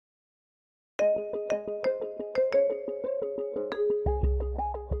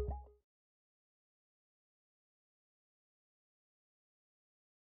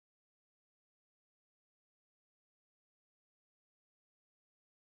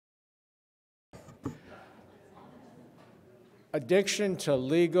Addiction to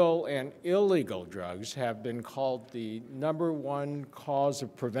legal and illegal drugs have been called the #1 cause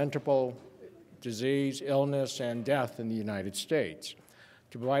of preventable disease, illness, and death in the United States.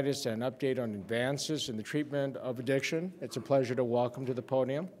 To provide us an update on advances in the treatment of addiction, it's a pleasure to welcome to the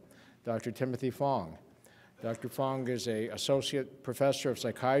podium Dr. Timothy Fong. Dr. Fong is an Associate Professor of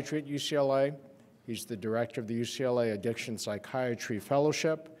Psychiatry at UCLA. He's the Director of the UCLA Addiction Psychiatry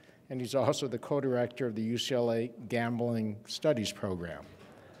Fellowship, and he's also the co-director of the UCLA Gambling Studies Program.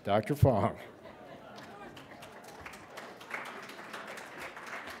 Dr. Fong.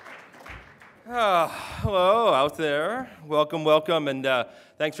 Hello out there. Welcome, welcome, and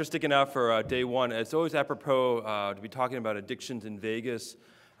thanks for sticking out for day one. It's always apropos to be talking about addictions in Vegas,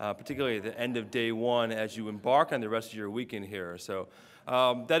 particularly at the end of day one as you embark on the rest of your weekend here. So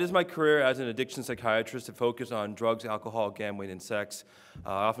that is my career as an addiction psychiatrist, to focus on drugs, alcohol, gambling, and sex.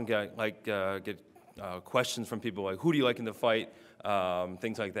 I often get questions from people like, who do you like in the fight?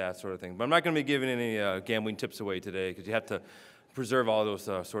 Things like that sort of thing. But I'm not going to be giving any gambling tips away today, because you have to preserve all those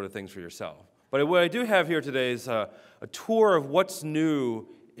sort of things for yourself. But what I do have here today is a tour of what's new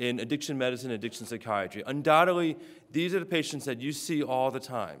in addiction medicine, addiction psychiatry. Undoubtedly, these are the patients that you see all the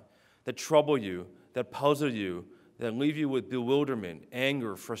time, that trouble you, that puzzle you, that leave you with bewilderment,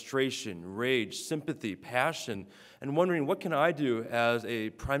 anger, frustration, rage, sympathy, passion, and wondering, what can I do as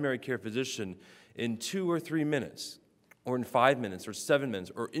a primary care physician in 2 or 3 minutes, or in 5 minutes, or 7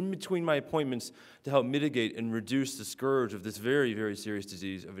 minutes, or in between my appointments to help mitigate and reduce the scourge of this very, very serious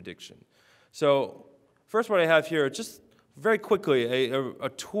disease of addiction. So first, what I have here, just very quickly, a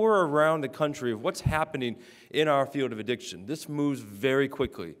tour around the country of what's happening in our field of addiction. This moves very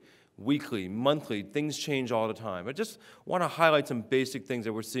quickly. Weekly, monthly, things change all the time. I just want to highlight some basic things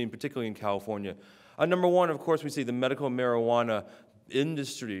that we're seeing, particularly in California. Number one, of course, we see the medical marijuana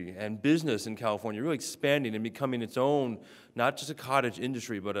industry and business in California really expanding and becoming its own, not just a cottage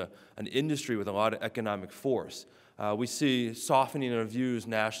industry, but an industry with a lot of economic force. We see softening of views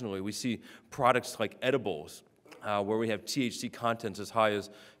nationally. We see products like edibles, where we have THC contents as high as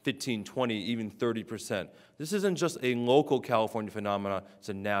 15, 20, even 30%. This isn't just a local California phenomenon, it's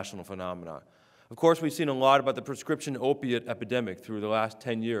a national phenomenon. Of course, we've seen a lot about the prescription opiate epidemic through the last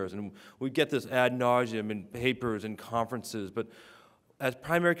 10 years, and we get this ad nauseum in papers and conferences, but as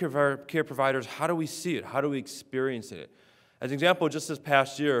primary care providers, how do we see it? How do we experience it? As an example, just this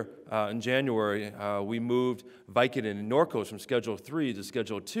past year, in January, we moved Vicodin and Norcos from Schedule 3 to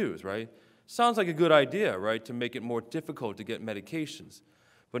Schedule 2s, right? Sounds like a good idea, right, to make it more difficult to get medications.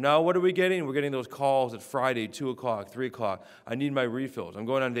 But now what are we getting? We're getting those calls at Friday, 2 o'clock, 3 o'clock. I need my refills. I'm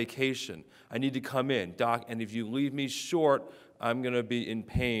going on vacation. I need to come in. Doc, and if you leave me short, I'm going to be in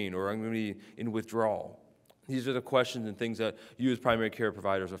pain, or I'm going to be in withdrawal. These are the questions and things that you as primary care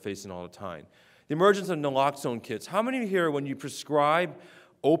providers are facing all the time. The emergence of naloxone kits. How many here, when you prescribe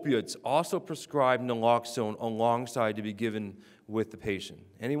opiates, also prescribe naloxone alongside to be given with the patient?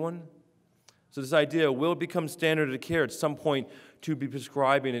 Anyone? So this idea, will it become standard of care at some point to be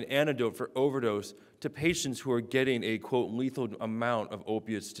prescribing an antidote for overdose to patients who are getting a, quote, lethal amount of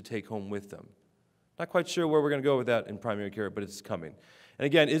opiates to take home with them? Not quite sure where we're going to go with that in primary care, but it's coming. And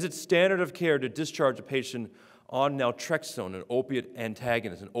again, is it standard of care to discharge a patient on naltrexone, an opiate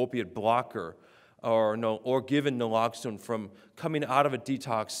antagonist, an opiate blocker, or given naloxone from coming out of a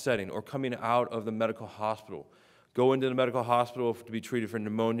detox setting or coming out of the medical hospital? Go into the medical hospital to be treated for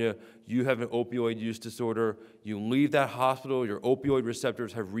pneumonia, you have an opioid use disorder, you leave that hospital, your opioid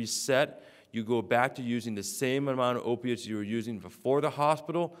receptors have reset, you go back to using the same amount of opiates you were using before the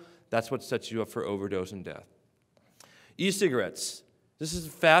hospital, that's what sets you up for overdose and death. E-cigarettes. This is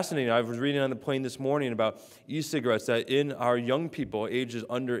fascinating. I was reading on the plane this morning about e-cigarettes, that in our young people, ages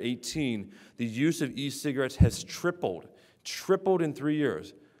under 18, the use of e-cigarettes has tripled in 3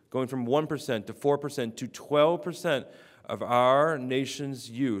 years, going from 1% to 4% to 12% of our nation's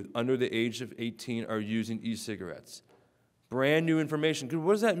youth under the age of 18 are using e-cigarettes. Brand new information.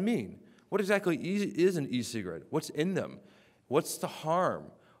 What does that mean? What exactly is an e-cigarette? What's in them? What's the harm?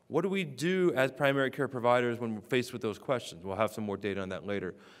 What do we do as primary care providers when we're faced with those questions? We'll have some more data on that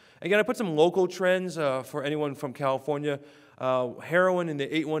later. Again, I put some local trends for anyone from California. Heroin in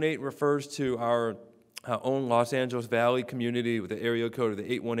the 818 refers to our own Los Angeles Valley community with the area code of the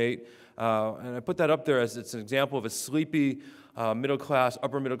 818. And I put that up there as it's an example of a sleepy middle class,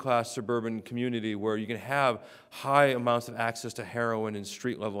 upper middle class suburban community where you can have high amounts of access to heroin and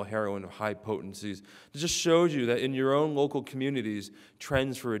street level heroin of high potencies. It just shows you that in your own local communities,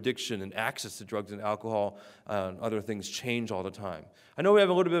 trends for addiction and access to drugs and alcohol and other things change all the time. I know we have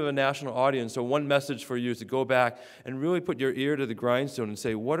a little bit of a national audience, so one message for you is to go back and really put your ear to the grindstone and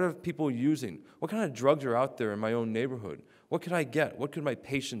say, what are people using? What kind of drugs are out there in my own neighborhood? What could I get? What could my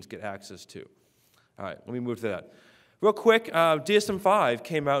patients get access to? All right, let me move to that. Real quick, DSM-5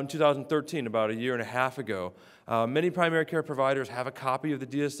 came out in 2013, about a year and a half ago. Many primary care providers have a copy of the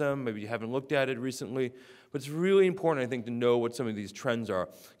DSM. Maybe you haven't looked at it recently. But it's really important, I think, to know what some of these trends are.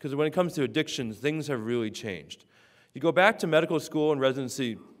 Because when it comes to addictions, things have really changed. You go back to medical school and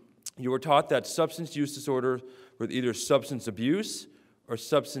residency, you were taught that substance use disorders were either substance abuse or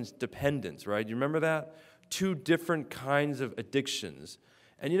substance dependence, right? You remember that? Two different kinds of addictions.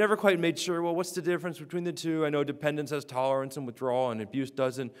 And you never quite made sure, well, what's the difference between the two? I know dependence has tolerance and withdrawal, and abuse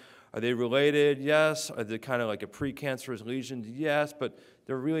doesn't. Are they related? Yes. Are they kind of like a precancerous lesion? Yes, but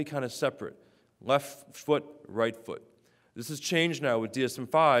they're really kind of separate. Left foot, right foot. This has changed now with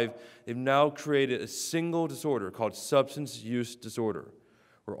DSM-5. They've now created a single disorder called substance use disorder,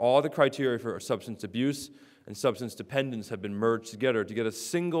 where all the criteria for substance abuse and substance dependence have been merged together to get a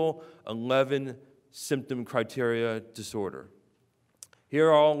single 11 symptom criteria disorder. Here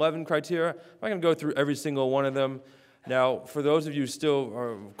are all 11 criteria. I'm not going to go through every single one of them. Now, for those of you still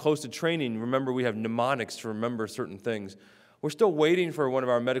are close to training, remember we have mnemonics to remember certain things. We're still waiting for one of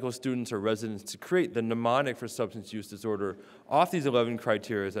our medical students or residents to create the mnemonic for substance use disorder off these 11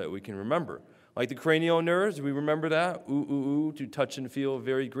 criteria that we can remember. Like the cranial nerves, do we remember that? Ooh, ooh, ooh, to touch and feel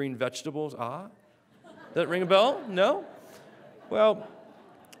very green vegetables. Ah? Does that ring a bell? No? Well,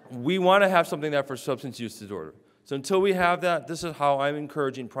 we want to have something that for substance use disorder. So until we have that, this is how I'm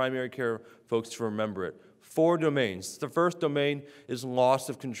encouraging primary care folks to remember it. 4 domains. The first domain is loss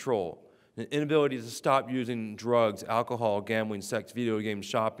of control, an inability to stop using drugs, alcohol, gambling, sex, video games,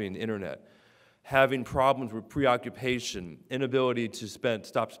 shopping, internet. Having problems with preoccupation, inability to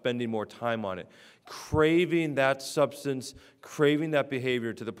stop spending more time on it. Craving that substance, craving that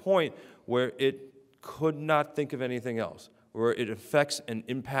behavior to the point where it could not think of anything else, where it affects and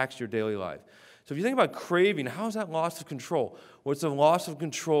impacts your daily life. So if you think about craving, how is that loss of control? Well, it's a loss of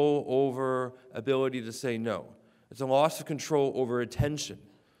control over ability to say no. It's a loss of control over attention.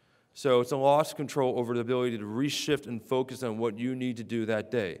 So it's a loss of control over the ability to reshift and focus on what you need to do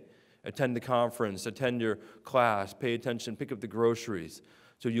that day. Attend the conference, attend your class, pay attention, pick up the groceries.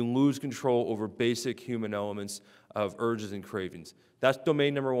 So you lose control over basic human elements of urges and cravings. That's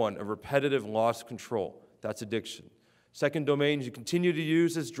domain number 1, a repetitive loss of control. That's addiction. Second domain is you continue to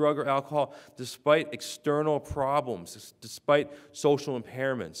use this drug or alcohol despite external problems, despite social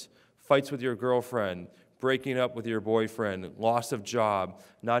impairments, fights with your girlfriend, breaking up with your boyfriend, loss of job,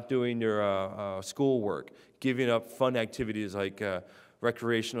 not doing your schoolwork, giving up fun activities like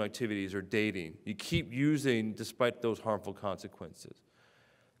recreational activities or dating. You keep using despite those harmful consequences.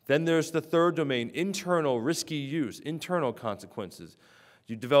 Then there's the third domain, internal risky use, internal consequences.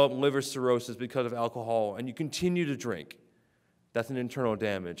 You develop liver cirrhosis because of alcohol, and you continue to drink. That's an internal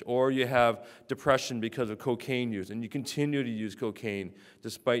damage. Or you have depression because of cocaine use, and you continue to use cocaine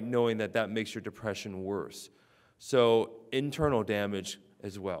despite knowing that that makes your depression worse. So internal damage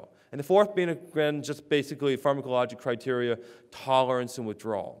as well. And the fourth being, again, just basically pharmacologic criteria, tolerance and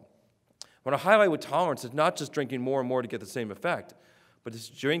withdrawal. What I highlight with tolerance is not just drinking more and more to get the same effect, but it's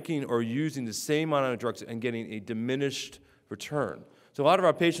drinking or using the same amount of drugs and getting a diminished return. So a lot of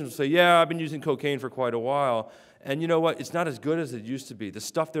our patients will say, yeah, I've been using cocaine for quite a while, and you know what? It's not as good as it used to be. The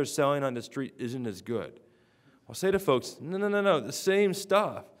stuff they're selling on the street isn't as good. I'll say to folks, no, the same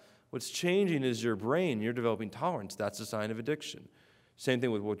stuff. What's changing is your brain. You're developing tolerance. That's a sign of addiction. Same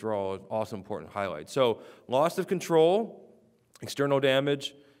thing with withdrawal, also important highlight. So loss of control, external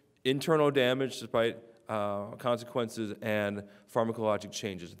damage, internal damage despite consequences, and pharmacologic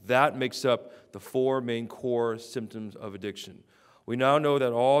changes. That makes up the 4 main core symptoms of addiction. We now know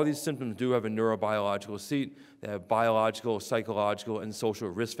that all these symptoms do have a neurobiological seat. They have biological, psychological, and social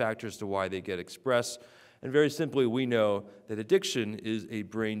risk factors to why they get expressed. And very simply, we know that addiction is a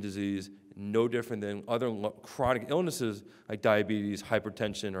brain disease, no different than other chronic illnesses like diabetes,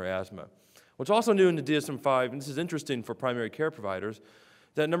 hypertension, or asthma. What's also new in the DSM-5, and this is interesting for primary care providers,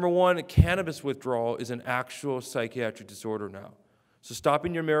 that number 1, cannabis withdrawal is an actual psychiatric disorder now. So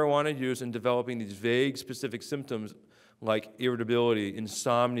stopping your marijuana use and developing these vague, specific symptoms like irritability,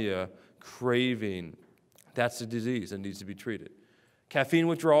 insomnia, craving, that's a disease that needs to be treated. Caffeine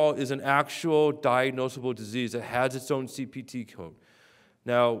withdrawal is an actual diagnosable disease that has its own CPT code.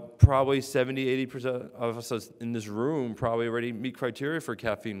 Now, probably 70, 80% of us in this room probably already meet criteria for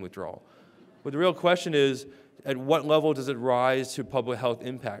caffeine withdrawal. But the real question is, at what level does it rise to public health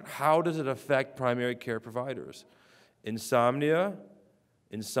impact? How does it affect primary care providers? Insomnia,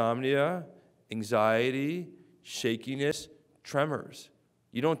 anxiety, shakiness, tremors.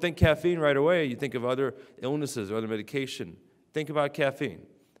 You don't think caffeine right away, you think of other illnesses or other medication. Think about caffeine.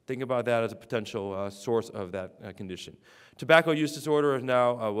 Think about that as a potential source of that condition. Tobacco use disorder is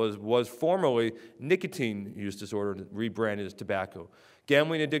now, was formerly nicotine use disorder, rebranded as tobacco.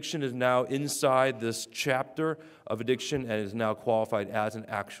 Gambling addiction is now inside this chapter of addiction and is now qualified as an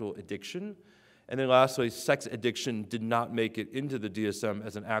actual addiction. And then lastly, sex addiction did not make it into the DSM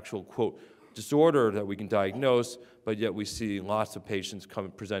as an actual, quote, disorder that we can diagnose, but yet we see lots of patients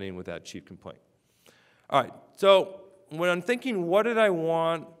presenting with that chief complaint. All right, so when I'm thinking, what did I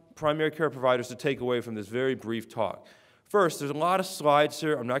want primary care providers to take away from this very brief talk? First, there's a lot of slides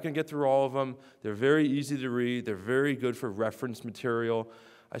here. I'm not going to get through all of them. They're very easy to read. They're very good for reference material.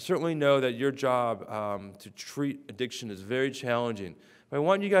 I certainly know that your job to treat addiction is very challenging. But I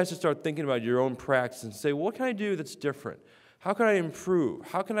want you guys to start thinking about your own practice and say, well, what can I do that's different? How can I improve?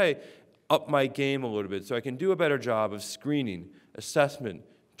 How can I up my game a little bit so I can do a better job of screening, assessment,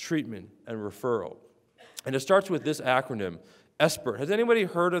 treatment, and referral? And it starts with this acronym, SBIRT. Has anybody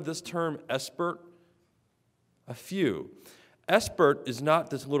heard of this term, SBIRT? A few. SBIRT is not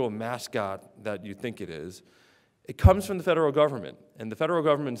this little mascot that you think it is. It comes from the federal government, and the federal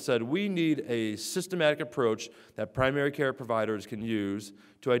government said we need a systematic approach that primary care providers can use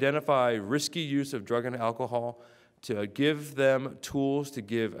to identify risky use of drug and alcohol, to give them tools to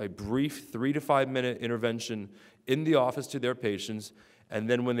give a brief 3 to 5 minute intervention in the office to their patients, and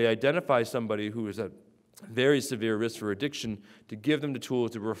then when they identify somebody who is at very severe risk for addiction, to give them the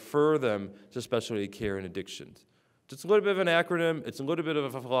tools to refer them to specialty care and addictions. It's a little bit of an acronym, it's a little bit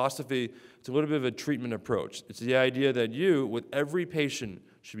of a philosophy, it's a little bit of a treatment approach. It's the idea that you, with every patient,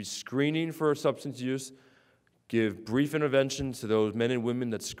 should be screening for substance use, give brief interventions to those men and women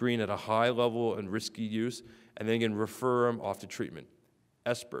that screen at a high level and risky use, and then again refer them off to treatment.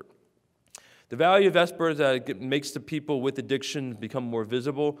 SBIRT. The value of SBIRT is that it makes the people with addiction become more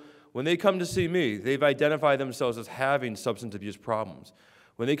visible. When they come to see me, they've identified themselves as having substance abuse problems.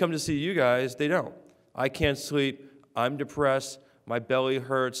 When they come to see you guys, they don't. I can't sleep, I'm depressed, my belly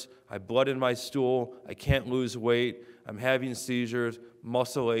hurts, I have blood in my stool, I can't lose weight, I'm having seizures,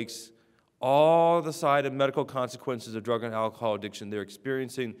 muscle aches, all the side of medical consequences of drug and alcohol addiction they're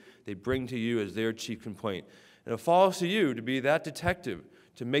experiencing, they bring to you as their chief complaint. And it falls to you to be that detective,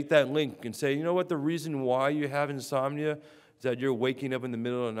 to make that link and say, you know what, the reason why you have insomnia is that you're waking up in the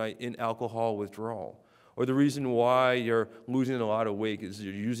middle of the night in alcohol withdrawal. Or the reason why you're losing a lot of weight is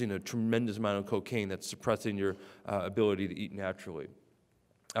you're using a tremendous amount of cocaine that's suppressing your ability to eat naturally.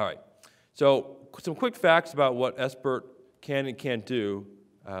 All right, so some quick facts about what SBIRT can and can't do.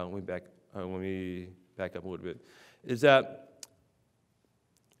 Let me back up a little bit. Is that,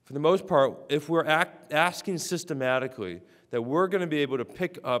 for the most part, if we're asking systematically that we're going to be able to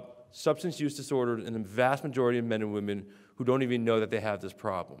pick up substance use disorders in the vast majority of men and women who don't even know that they have this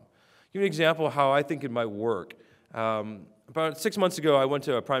problem. Give you an example of how I think it might work. About 6 months ago, I went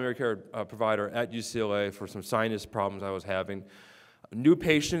to a primary care provider at UCLA for some sinus problems I was having. A new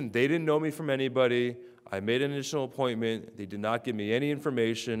patient, they didn't know me from anybody. I made an initial appointment. They did not give me any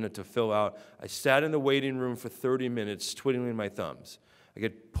information to fill out. I sat in the waiting room for 30 minutes, twiddling my thumbs. I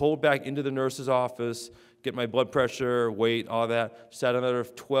get pulled back into the nurse's office, get my blood pressure, weight, all that. Sat another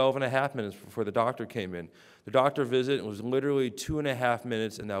 12 and a half minutes before the doctor came in. The doctor visit was literally 2.5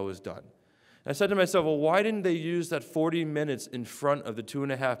 minutes, and that was done. And I said to myself, well, why didn't they use that 40 minutes in front of the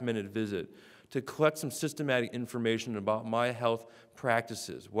 2.5 minute visit to collect some systematic information about my health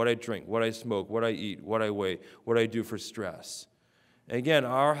practices, what I drink, what I smoke, what I eat, what I weigh, what I do for stress? And again,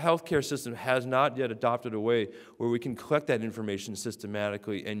 our healthcare system has not yet adopted a way where we can collect that information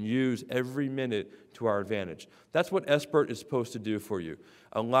systematically and use every minute to our advantage. That's what SBIRT is supposed to do for you.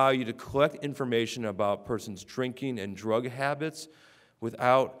 Allow you to collect information about persons' drinking and drug habits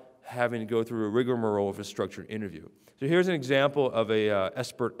without having to go through a rigmarole of a structured interview. So here's an example of a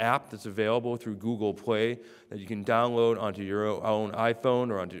SBIRT app that's available through Google Play that you can download onto your own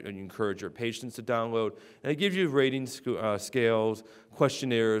iPhone, or and you encourage your patients to download. And it gives you rating scales,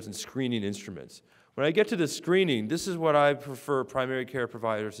 questionnaires, and screening instruments. When I get to the screening, this is what I prefer primary care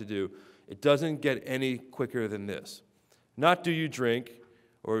providers to do. It doesn't get any quicker than this. Not do you drink,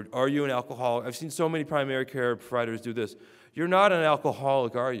 or are you an alcoholic? I've seen so many primary care providers do this. You're not an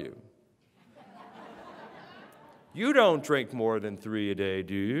alcoholic, are you? You don't drink more than 3 a day,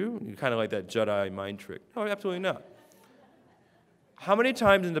 do you? You're kind of like that Jedi mind trick. No, absolutely not. How many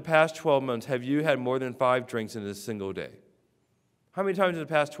times in the past 12 months have you had more than 5 drinks in a single day? How many times in the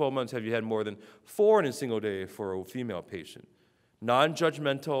past 12 months have you had more than 4 in a single day for a female patient?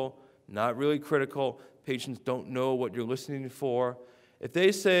 Non-judgmental, not really critical. Patients don't know what you're listening for. If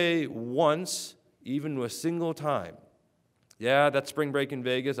they say once, even a single time, yeah, that spring break in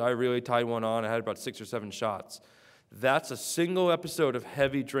Vegas, I really tied one on. I had about 6 or 7 shots. That's a single episode of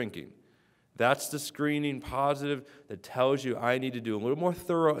heavy drinking. That's the screening positive that tells you I need to do a little more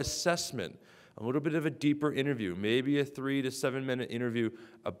thorough assessment, a little bit of a deeper interview, maybe a 3 to 7 minute interview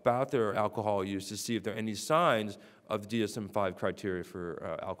about their alcohol use to see if there are any signs of the DSM-5 criteria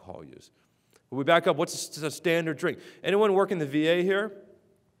for alcohol use. When we back up, what's a standard drink? Anyone work in the VA here?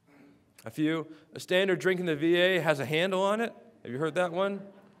 A few? A standard drink in the VA has a handle on it? Have you heard that one?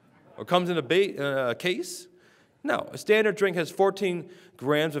 Or comes in a case? No, a standard drink has 14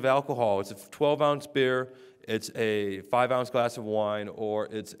 grams of alcohol. It's a 12-ounce beer, it's a 5-ounce glass of wine, or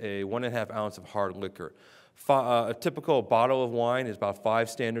it's a 1.5 ounce of hard liquor. A typical bottle of wine is about 5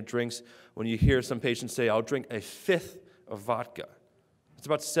 standard drinks. When you hear some patients say, I'll drink a 1/5 of vodka, it's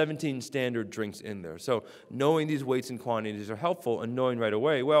about 17 standard drinks in there. So knowing these weights and quantities are helpful, and knowing right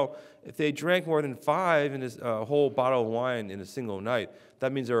away, well, if they drank more than 5 in a whole bottle of wine in a single night,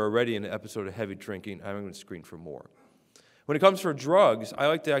 that means they're already in an episode of heavy drinking. I'm going to screen for more. When it comes for drugs, I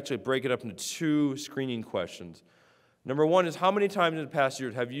like to actually break it up into 2 screening questions. Number 1 is how many times in the past year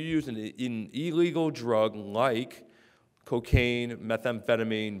have you used an illegal drug like cocaine,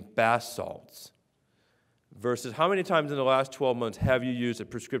 methamphetamine, bath salts? Versus how many times in the last 12 months have you used a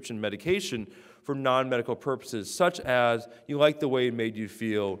prescription medication for non-medical purposes, such as you liked the way it made you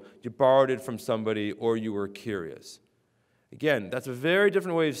feel, you borrowed it from somebody, or you were curious. Again, that's a very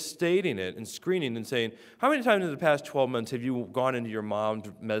different way of stating it and screening than saying, how many times in the past 12 months have you gone into your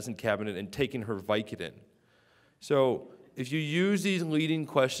mom's medicine cabinet and taken her Vicodin? So if you use these leading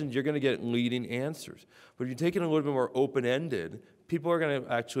questions, you're going to get leading answers. But if you take it a little bit more open-ended, people are going to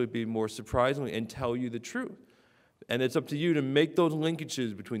actually be more surprisingly and tell you the truth. And it's up to you to make those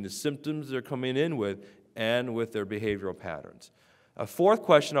linkages between the symptoms they're coming in with and with their behavioral patterns. A 4th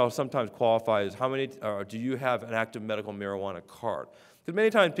question I'll sometimes qualify is do you have an active medical marijuana card? Because many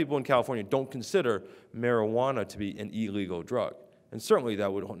times people in California don't consider marijuana to be an illegal drug. And certainly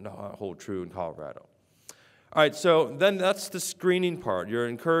that would not hold true in Colorado. All right, so then that's the screening part. You're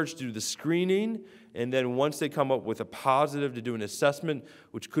encouraged to do the screening, and then once they come up with a positive, to do an assessment,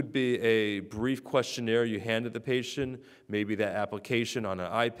 which could be a brief questionnaire you hand to the patient, maybe that application on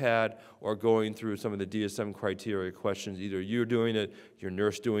an iPad, or going through some of the DSM criteria questions. Either you're doing it, your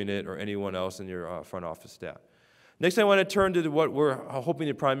nurse doing it, or anyone else in your front office staff. Next, I want to turn to what we're hoping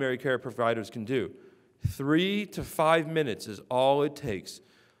the primary care providers can do. 3 to 5 minutes is all it takes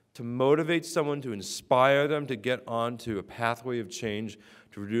to motivate someone, to inspire them to get onto a pathway of change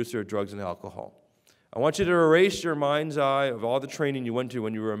to reduce their drugs and alcohol. I want you to erase your mind's eye of all the training you went to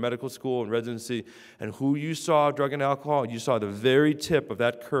when you were in medical school and residency and who you saw drug and alcohol. You saw the very tip of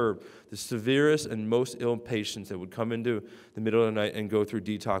that curve, the severest and most ill patients that would come into the middle of the night and go through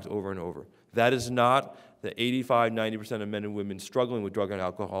detox over and over. That is not the 85, 90% of men and women struggling with drug and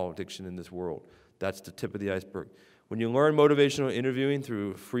alcohol addiction in this world. That's the tip of the iceberg. When you learn motivational interviewing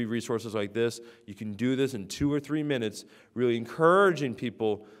through free resources like this, you can do this in 2 or 3 minutes, really encouraging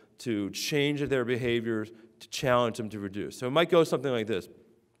people to change their behaviors, to challenge them to reduce. So it might go something like this.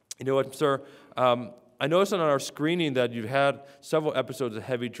 You know what, sir? I noticed on our screening that you've had several episodes of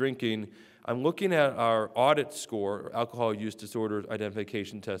heavy drinking. I'm looking at our audit score, alcohol use disorders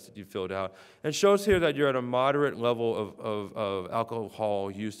identification test that you filled out, and it shows here that you're at a moderate level of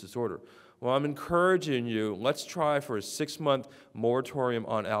alcohol use disorder. Well, I'm encouraging you, let's try for a 6-month moratorium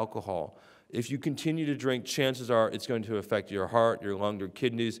on alcohol. If you continue to drink, chances are it's going to affect your heart, your lung, your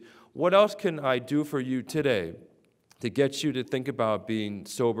kidneys. What else can I do for you today to get you to think about being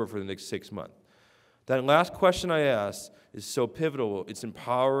sober for the next 6 months? That last question I asked is so pivotal. It's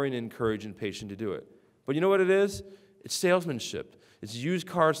empowering and encouraging the patient to do it. But you know what it is? It's salesmanship. It's used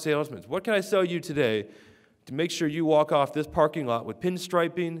car salesmen. What can I sell you today to make sure you walk off this parking lot with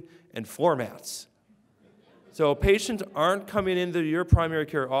pinstriping and floor mats? So patients aren't coming into your primary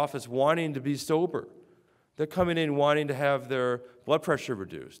care office wanting to be sober. They're coming in wanting to have their blood pressure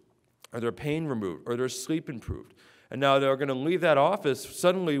reduced, or their pain removed, or their sleep improved. And now they're going to leave that office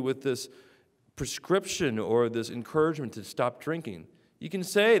suddenly with this prescription or this encouragement to stop drinking. You can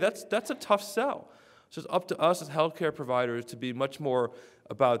say that's a tough sell. So it's up to us as healthcare providers to be much more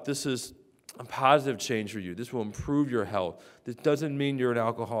about this is a positive change for you. This will improve your health. This doesn't mean you're an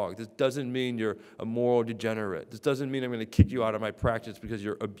alcoholic. This doesn't mean you're a moral degenerate. This doesn't mean I'm going to kick you out of my practice because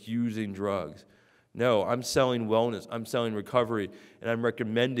you're abusing drugs. No, I'm selling wellness, I'm selling recovery, and I'm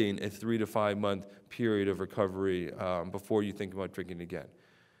recommending a 3 to 5 month period of recovery before you think about drinking again.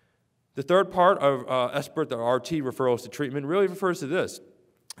 The third part of SBIRT, the RT, referrals to treatment, really refers to this.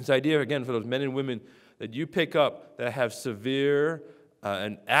 This idea, again, for those men and women that you pick up that have severe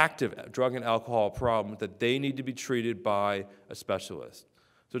and active drug and alcohol problems, that they need to be treated by a specialist.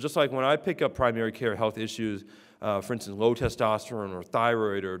 So just like when I pick up primary care health issues, for instance, low testosterone or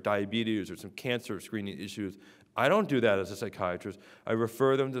thyroid or diabetes or some cancer screening issues, I don't do that as a psychiatrist. I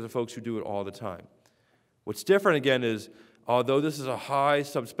refer them to the folks who do it all the time. What's different, again, is although this is a high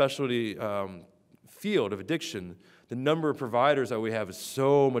subspecialty field of addiction, the number of providers that we have is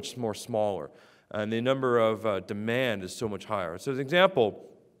so much more smaller, and the number of demand is so much higher. So as an example,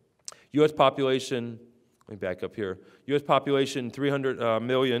 U.S. population, let me back up here, U.S. population 300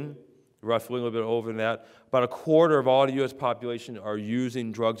 million, roughly a little bit over that. About a quarter of all the U.S. population are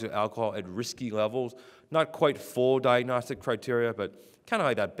using drugs or alcohol at risky levels, not quite full diagnostic criteria, but kind of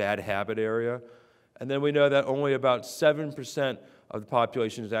like that bad habit area. And then we know that only about 7% of the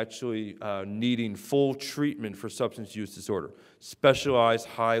population is actually needing full treatment for substance use disorder, specialized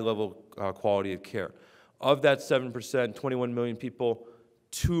high-level quality of care. Of that 7%, 21 million people,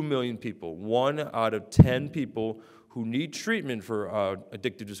 2 million people, 1 out of 10 people who need treatment for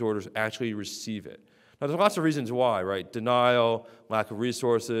addictive disorders actually receive it. Now, there's lots of reasons why, right? Denial, lack of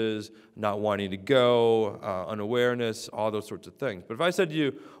resources, not wanting to go, unawareness, all those sorts of things. But if I said to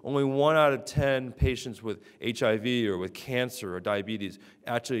you, only 1 out of 10 patients with HIV or with cancer or diabetes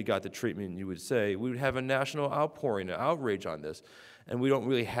actually got the treatment, you would say, we would have a national outpouring, an outrage on this. And we don't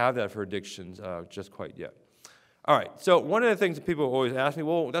really have that for addictions just quite yet. All right, so one of the things that people always ask me,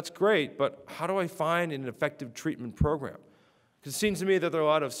 well, that's great, but how do I find an effective treatment program? Because it seems to me that there are a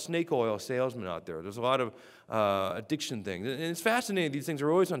lot of snake oil salesmen out there. There's a lot of addiction things. And it's fascinating. These things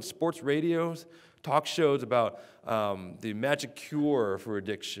are always on sports radios, talk shows about the magic cure for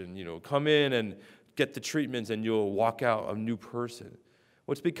addiction. You know, come in and get the treatments and you'll walk out a new person.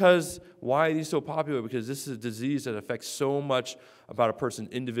 Well, it's because, why are these so popular? Because this is a disease that affects so much about a person's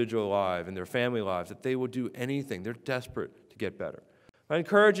individual life and their family lives that they will do anything. They're desperate to get better. I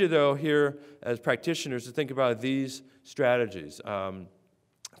encourage you, though, here as practitioners to think about these strategies.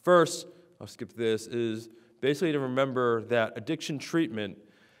 First, I'll skip this, is basically to remember that addiction treatment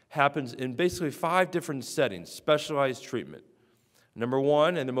happens in basically 5 different settings, specialized treatment. Number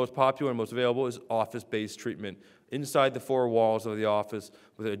 1, and the most popular and most available, is office-based treatment inside the 4 walls of the office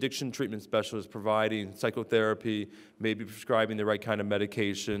with an addiction treatment specialist providing psychotherapy, maybe prescribing the right kind of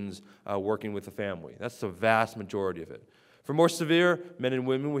medications, working with the family. That's the vast majority of it. For more severe men and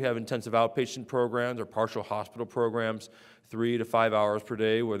women, we have intensive outpatient programs or partial hospital programs, 3 to 5 hours per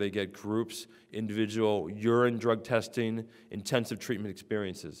day, where they get groups, individual urine drug testing, intensive treatment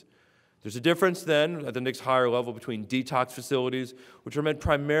experiences. There's a difference then at the next higher level between detox facilities, which are meant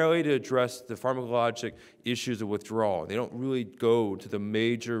primarily to address the pharmacologic issues of withdrawal. They don't really go to the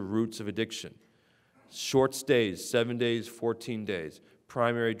major roots of addiction. Short stays, 7 days, 14 days,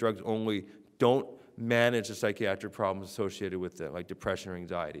 primary drugs only, don't manage the psychiatric problems associated with it, like depression or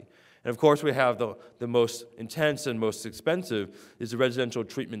anxiety. And of course, we have the most intense and most expensive is the residential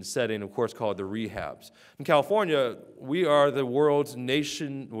treatment setting, of course, called the rehabs. In California, we are the world's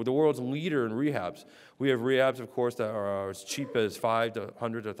leader in rehabs. We have rehabs, of course, that are as cheap as $500 to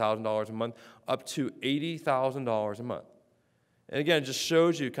 $100 to $1,000 a month, up to $80,000 a month. And again, it just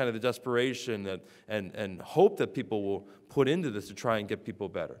shows you kind of the desperation and hope that people will put into this to try and get people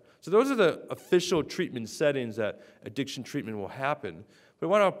better. So those are the official treatment settings that addiction treatment will happen. But I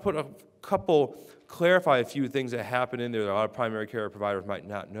want to clarify a few things that happen in there that a lot of primary care providers might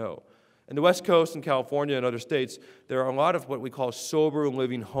not know. In the West Coast, in California and other states, there are a lot of what we call sober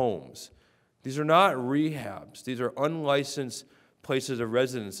living homes. These are not rehabs. These are unlicensed places of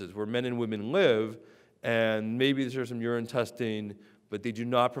residences where men and women live, and maybe there's some urine testing, but they do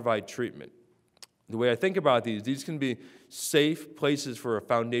not provide treatment. The way I think about these can be safe places for a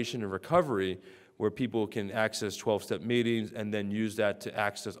foundation of recovery where people can access 12-step meetings and then use that to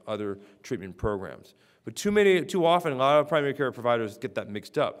access other treatment programs. But too often, a lot of primary care providers get that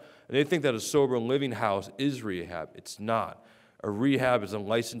mixed up, and they think that a sober living house is rehab. It's not. A rehab is a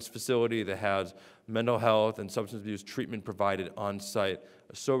licensed facility that has mental health and substance abuse treatment provided on site.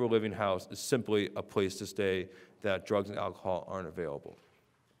 A sober living house is simply a place to stay that drugs and alcohol aren't available.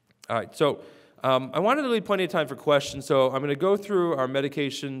 All right, so I wanted to leave plenty of time for questions, so I'm going to go through our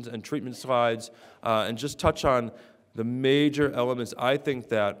medications and treatment slides and just touch on the major elements I think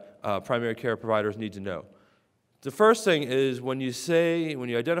that primary care providers need to know. The first thing is when you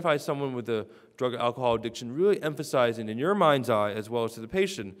identify someone with a drug or alcohol addiction, really emphasizing in your mind's eye as well as to the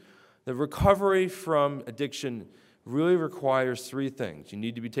patient The recovery from addiction really requires three things. You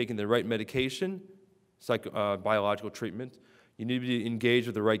need to be taking the right medication, biological treatment. You need to be engaged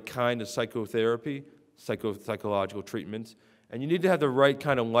with the right kind of psychotherapy, psychological treatments. And you need to have the right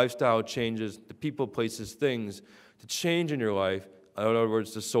kind of lifestyle changes, the people, places, things to change in your life. In other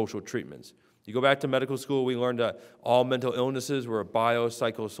words, the social treatments. You go back to medical school, we learned that all mental illnesses were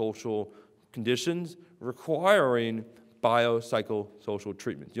biopsychosocial conditions requiring biopsychosocial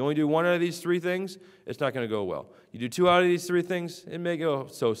treatments. You only do one out of these three things, it's not going to go well. You do two out of these three things, it may go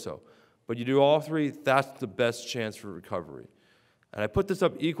so-so. But you do all three, that's the best chance for recovery. And I put this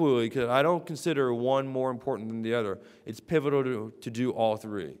up equally because I don't consider one more important than the other. It's pivotal to do all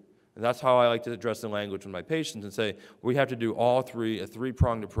three. And that's how I like to address the language with my patients and say, we have to do all three, a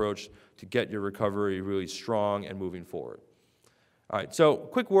three-pronged approach to get your recovery really strong and moving forward. All right, so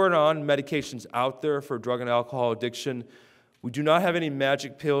quick word on medications out there for drug and alcohol addiction. We do not have any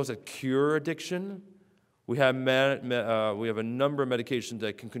magic pills that cure addiction. We have a number of medications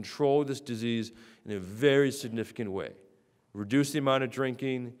that can control this disease in a very significant way. Reduce the amount of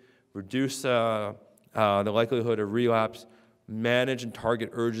drinking, reduce the likelihood of relapse, manage and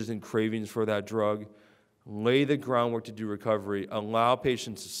target urges and cravings for that drug, lay the groundwork to do recovery, allow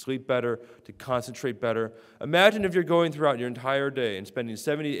patients to sleep better, to concentrate better. Imagine if you're going throughout your entire day and spending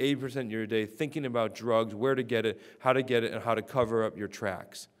 70-80% of your day thinking about drugs, where to get it, and how to cover up your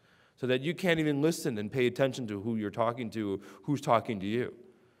tracks, so that you can't even listen and pay attention to who you're talking to, who's talking to you.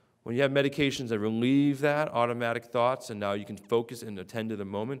 When you have medications that relieve that automatic thoughts and now you can focus and attend to the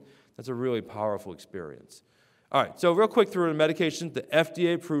moment, that's a really powerful experience. All right, so real quick through the medications, the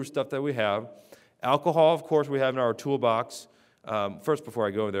FDA-approved stuff that we have. Alcohol, of course, we have in our toolbox. First, before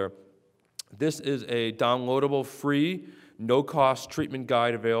I go there, this is a downloadable, free, no-cost treatment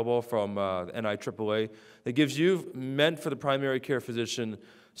guide available from the NIAAA that gives you, meant for the primary care physician,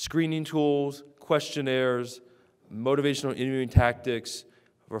 screening tools, questionnaires, motivational interviewing tactics,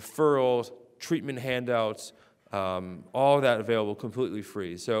 referrals, treatment handouts, all of that available completely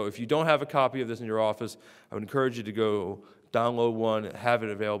free. So if you don't have a copy of this in your office, I would encourage you to go download one, have it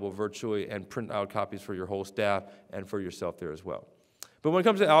available virtually, and print out copies for your whole staff and for yourself there as well. But when it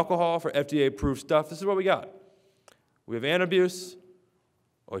comes to alcohol, for FDA-approved stuff, this is what we got. We have antabuse.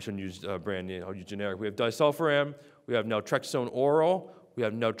 Oh, I shouldn't use brand name, I'll use generic. We have disulfiram, we have naltrexone oral, we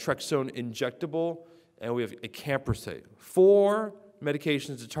have naltrexone injectable, and we have acamprosate. 4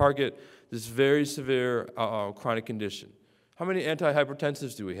 medications to target this very severe chronic condition. How many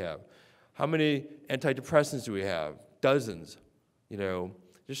antihypertensives do we have? How many antidepressants do we have? Dozens. You know,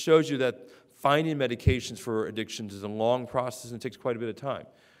 just shows you that finding medications for addictions is a long process and it takes quite a bit of time.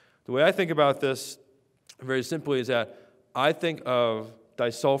 The way I think about this, very simply, is that I think of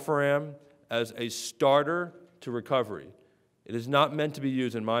disulfiram as a starter to recovery. It is not meant to be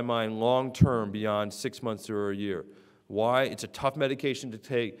used, in my mind, long-term beyond 6 months or a year. Why? It's a tough medication to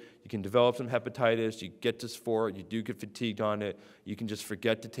take. You can develop some hepatitis, you get dysphoria, you do get fatigued on it, you can just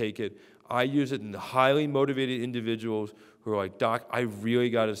forget to take it. I use it in the highly motivated individuals who are like, Doc, I really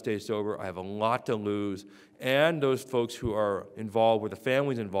got to stay sober, I have a lot to lose, and those folks who are involved, where the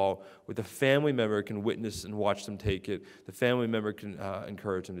family's involved, where the family member can witness and watch them take it, the family member can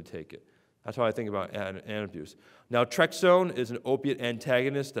encourage them to take it. That's how I think about antabuse. Naltrexone is an opiate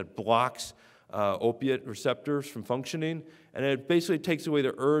antagonist that blocks opiate receptors from functioning, and it basically takes away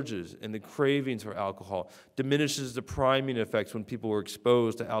the urges and the cravings for alcohol, diminishes the priming effects when people were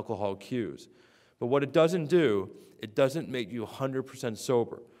exposed to alcohol cues. But what it doesn't do, it doesn't make you 100%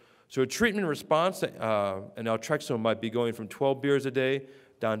 sober. So a treatment response to naltrexone might be going from 12 beers a day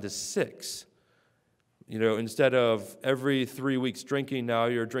down to 6. You know, instead of every 3 weeks drinking, now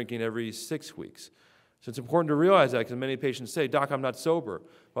you're drinking every 6 weeks. So it's important to realize that, because many patients say, Doc, I'm not sober.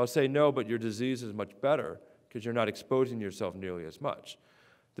 Well, I'll say, no, but your disease is much better because you're not exposing yourself nearly as much.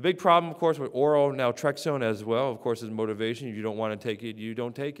 The big problem, of course, with oral naltrexone as well, of course, is motivation. If you don't want to take it, you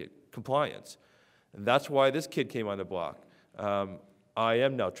don't take it. Compliance. And that's why this kid came on the block. I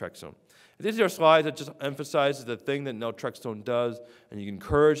am naltrexone. These are slides that just emphasizes the thing that naltrexone does, and you can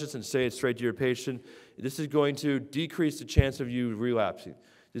encourage this and say it straight to your patient. This is going to decrease the chance of you relapsing.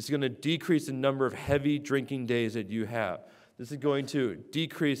 This is going to decrease the number of heavy drinking days that you have. This is going to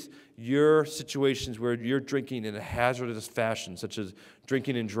decrease your situations where you're drinking in a hazardous fashion, such as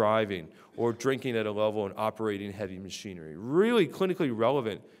drinking and driving, or drinking at a level and operating heavy machinery. Really clinically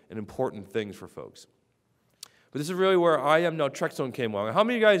relevant and important things for folks. But this is really where IM naltrexone came along. How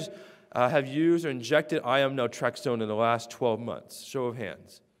many of you guys have used or injected IM naltrexone in the last 12 months? Show of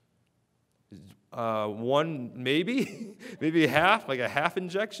hands. One, maybe, maybe half, like a half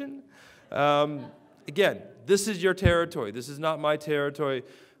injection. Again, this is your territory. This is not my territory.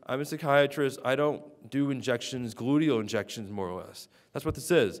 I'm a psychiatrist. I don't do injections, gluteal injections, more or less. That's what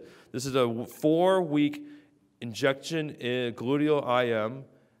this is. This is a 4-week injection in gluteal IM,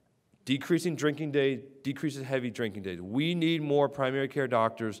 decreasing drinking days, decreases heavy drinking days. We need more primary care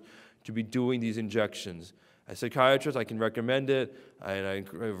doctors to be doing these injections. As psychiatrists, I can recommend it, and I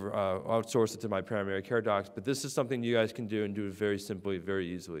outsource it to my primary care docs, but this is something you guys can do and do it very simply, very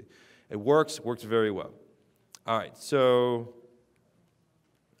easily. It works very well. All right, so,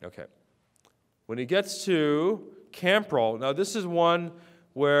 okay. When it gets to Camprol, now this is one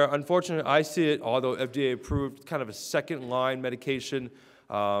where, unfortunately, I see it, although FDA approved, kind of a second-line medication.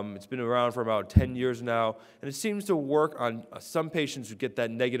 It's been around for about 10 years now, and it seems to work on some patients who get that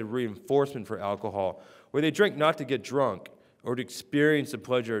negative reinforcement for alcohol, where they drink not to get drunk or to experience the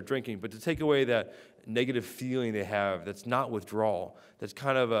pleasure of drinking, but to take away that negative feeling they have that's not withdrawal, that's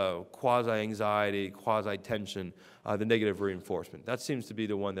kind of a quasi-anxiety, quasi-tension, the negative reinforcement. That seems to be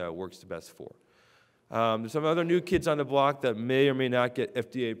the one that it works the best for. There's some other new kids on the block that may or may not get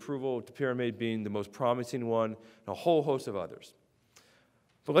FDA approval, topiramate being the most promising one, and a whole host of others.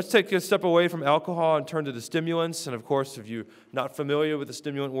 But let's take a step away from alcohol and turn to the stimulants. And of course, if you're not familiar with the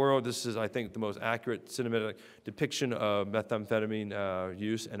stimulant world, this is, I think, the most accurate cinematic depiction of methamphetamine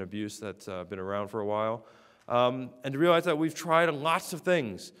use and abuse that's been around for a while. And to realize that we've tried lots of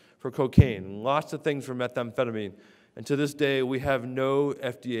things for cocaine, lots of things for methamphetamine, and to this day, we have no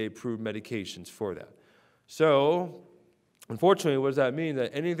FDA-approved medications for that. So, unfortunately, what does that mean?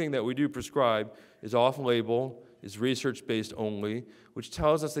 That anything that we do prescribe is off-label, is research-based only, which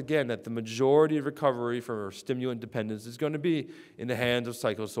tells us, again, that the majority of recovery from stimulant dependence is going to be in the hands of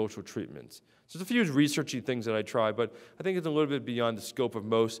psychosocial treatments. So there's a few researchy things that I try, but I think it's a little bit beyond the scope of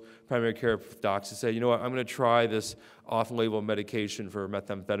most primary care docs to say, you know what, I'm going to try this off-label medication for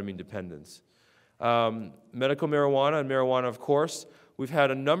methamphetamine dependence. Medical marijuana and marijuana, of course. We've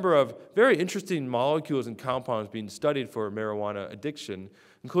had a number of very interesting molecules and compounds being studied for marijuana addiction,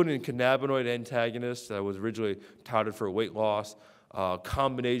 including a cannabinoid antagonist that was originally touted for weight loss,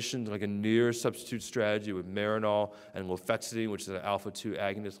 combinations like a near substitute strategy with Marinol and lofexidine, which is an alpha-2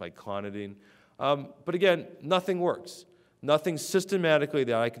 agonist like clonidine. But again, nothing works. Nothing systematically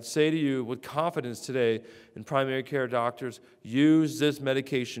that I could say to you with confidence today in primary care doctors, use this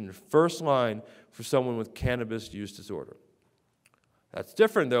medication first line for someone with cannabis use disorder. That's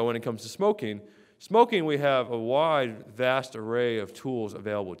different, though, when it comes to smoking. Smoking, we have a wide, vast array of tools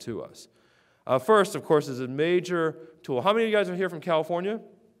available to us. First, of course, is a major tool. How many of you guys are here from California?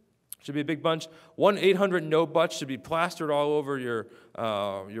 Should be a big bunch. 1-800-NO-BUTT should be plastered all over your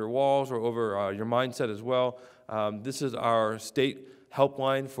walls or over your mindset as well. This is our state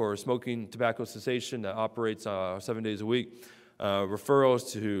helpline for smoking tobacco cessation that operates 7 days a week.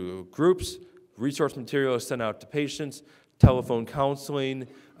 Referrals to groups, resource materials sent out to patients, telephone counseling,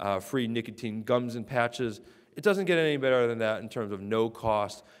 free nicotine gums and patches. It doesn't get any better than that in terms of no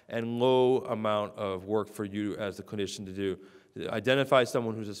cost and low amount of work for you as the clinician to do. Identify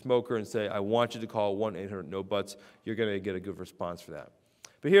someone who's a smoker and say, I want you to call 1-800-NO-BUTTS. You're going to get a good response for that.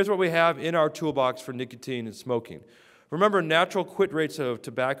 But here's what we have in our toolbox for nicotine and smoking. Remember, natural quit rates of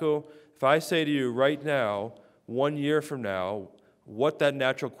tobacco. If I say to you right now, 1 year from now, what that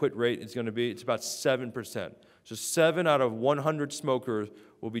natural quit rate is going to be, it's about 7%. So 7 out of 100 smokers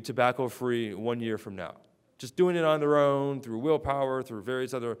will be tobacco-free 1 year from now. Just doing it on their own, through willpower, through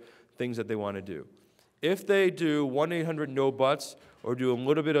various other things that they want to do. If they do 1-800-NO-BUTTS or do a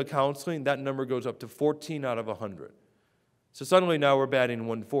little bit of counseling, that number goes up to 14 out of 100. So suddenly now we're batting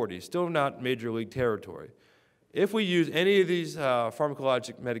 140, still not major league territory. If we use any of these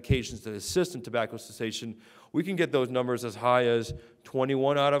pharmacologic medications to assist in tobacco cessation, we can get those numbers as high as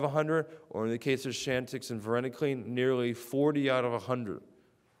 21 out of 100, or in the case of Chantix and varenicline, nearly 40 out of 100.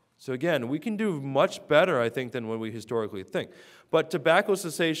 So again, we can do much better, I think, than what we historically think. But tobacco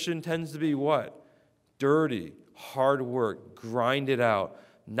cessation tends to be what? Dirty, hard work, grind it out,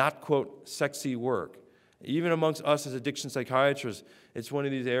 not, quote, sexy work. Even amongst us as addiction psychiatrists, it's one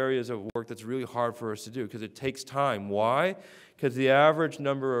of these areas of work that's really hard for us to do because it takes time. Why? Because the average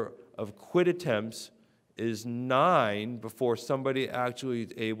number of quit attempts is 9 before somebody actually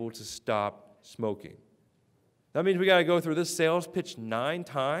is able to stop smoking. That means we got to go through this sales pitch 9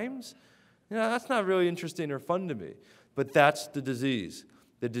 times? You know, that's not really interesting or fun to me. But that's the disease.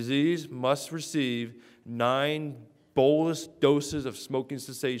 The disease must receive 9 bolus doses of smoking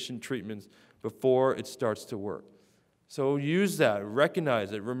cessation treatments before it starts to work. So use that,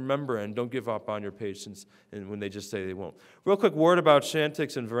 recognize it, remember, and don't give up on your patients and when they just say they won't. Real quick word about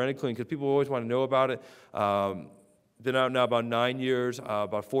Chantix and varenicline, because people always want to know about it. Been out now about 9 years,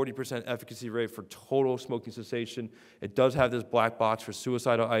 about 40% efficacy rate for total smoking cessation. It does have this black box for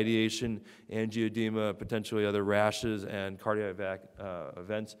suicidal ideation, angioedema, potentially other rashes, and cardiac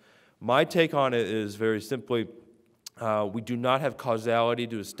events. My take on it is very simply, we do not have causality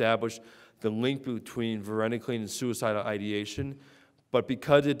to establish the link between varenicline and suicidal ideation, but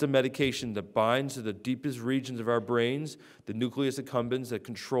because it's a medication that binds to the deepest regions of our brains, the nucleus accumbens that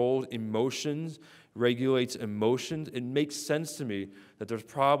controls emotions, regulates emotions, it makes sense to me that there's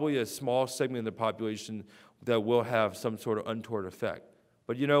probably a small segment of the population that will have some sort of untoward effect.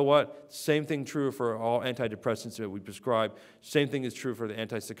 But you know what? Same thing true for all antidepressants that we prescribe. Same thing is true for the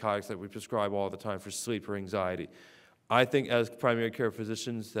antipsychotics that we prescribe all the time for sleep or anxiety. I think as primary care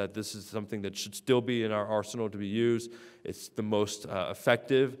physicians that this is something that should still be in our arsenal to be used. It's the most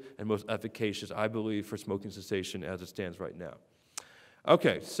effective and most efficacious, I believe, for smoking cessation as it stands right now.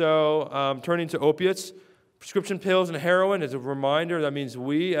 Okay, so turning to opiates, prescription pills and heroin, as a reminder, that means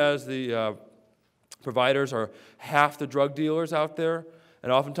we as the providers are half the drug dealers out there.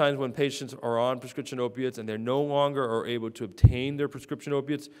 And oftentimes when patients are on prescription opiates and they're no longer are able to obtain their prescription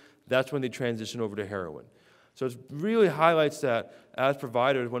opiates, that's when they transition over to heroin. So it really highlights that as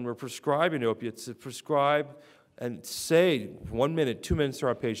providers, when we're prescribing opiates, to prescribe and say 1 minute, 2 minutes to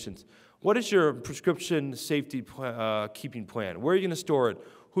our patients, what is your prescription safety keeping plan? Where are you going to store it?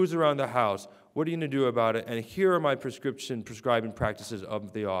 Who's around the house? What are you going to do about it? And here are my prescribing practices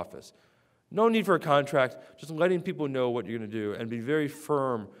of the office. No need for a contract, just letting people know what you're going to do and be very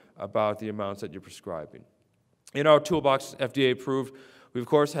firm about the amounts that you're prescribing. In our toolbox, FDA approved, we of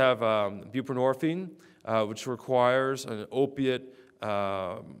course have buprenorphine, which requires an opiate,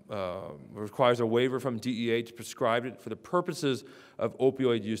 requires a waiver from DEA to prescribe it for the purposes of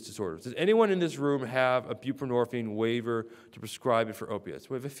opioid use disorders. Does anyone in this room have a buprenorphine waiver to prescribe it for opiates?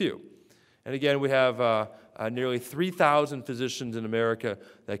 We have a few. And again, we have nearly 3,000 physicians in America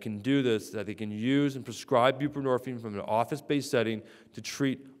that can do this, that they can use and prescribe buprenorphine from an office-based setting to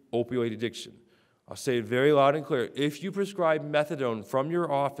treat opioid addiction. I'll say it very loud and clear. If you prescribe methadone from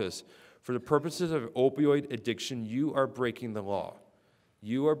your office for the purposes of opioid addiction, you are breaking the law.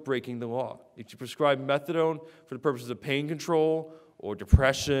 You are breaking the law. If you prescribe methadone for the purposes of pain control or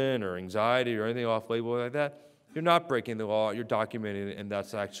depression or anxiety or anything off-label like that, you're not breaking the law, you're documenting it, and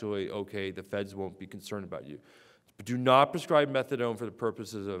that's actually okay. The feds won't be concerned about you. But do not prescribe methadone for the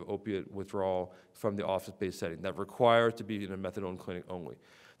purposes of opiate withdrawal from the office-based setting. That requires to be in a methadone clinic only.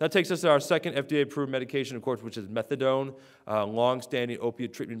 That takes us to our second FDA-approved medication, of course, which is methadone, long-standing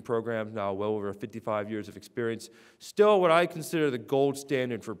opiate treatment programs, now well over 55 years of experience. Still what I consider the gold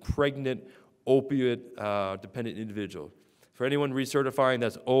standard for pregnant opiate-dependent individuals. For anyone recertifying,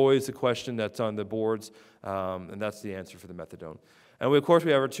 that's always the question that's on the boards, and that's the answer for the methadone. And we, of course, we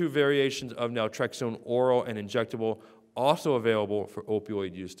have our two variations of naltrexone, oral and injectable, also available for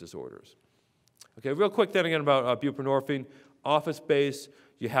opioid use disorders. Okay, real quick then again about buprenorphine. Office-based,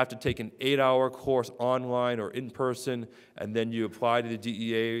 you have to take an 8-hour course online or in person, and then you apply to the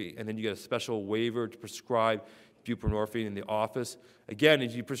DEA, and then you get a special waiver to prescribe buprenorphine in the office. Again,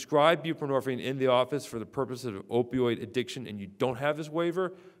 if you prescribe buprenorphine in the office for the purpose of opioid addiction and you don't have this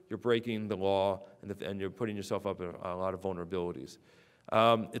waiver, you're breaking the law and you're putting yourself up in a lot of vulnerabilities.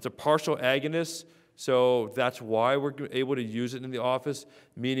 It's a partial agonist, so that's why we're able to use it in the office,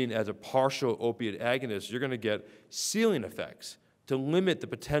 meaning as a partial opiate agonist, you're going to get ceiling effects to limit the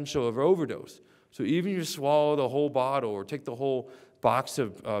potential of overdose. So even if you swallow the whole bottle or take the whole box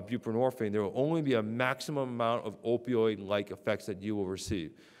of buprenorphine, there will only be a maximum amount of opioid-like effects that you will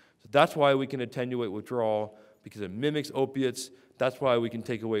receive. So that's why we can attenuate withdrawal, because it mimics opiates. That's why we can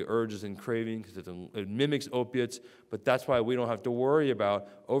take away urges and craving, because it mimics opiates. But that's why we don't have to worry about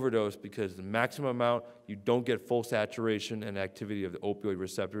overdose, because the maximum amount, you don't get full saturation and activity of the opioid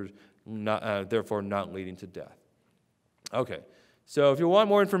receptors, therefore not leading to death. Okay. So if you want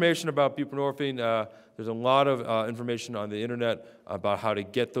more information about buprenorphine, there's a lot of information on the internet about how to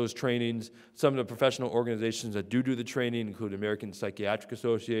get those trainings. Some of the professional organizations that do the training include American Psychiatric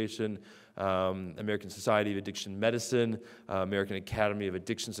Association, American Society of Addiction Medicine, American Academy of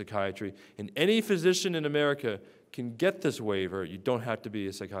Addiction Psychiatry. And any physician in America can get this waiver. You don't have to be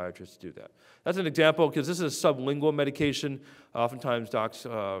a psychiatrist to do that. That's an example, because this is a sublingual medication. Oftentimes docs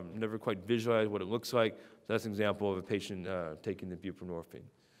never quite visualize what it looks like. So that's an example of a patient taking the buprenorphine.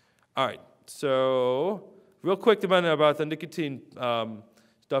 All right, so real quick about the nicotine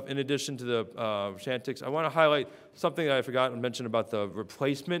stuff in addition to the Chantix. I want to highlight something that I forgot to mention about the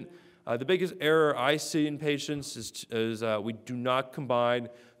replacement. The biggest error I see in patients is we do not combine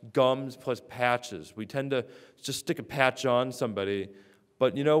gums plus patches. We tend to just stick a patch on somebody,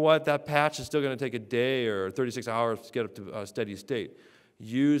 But you know what? That patch is still going to take a day or 36 hours to get up to a steady state.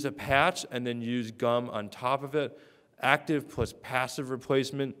 Use a patch and then use gum on top of it, active plus passive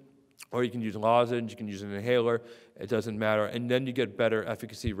replacement, or you can use lozenge, you can use an inhaler, it doesn't matter, and then you get better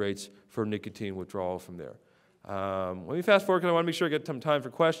efficacy rates for nicotine withdrawal from there. Let me fast forward because I want to make sure I get some time for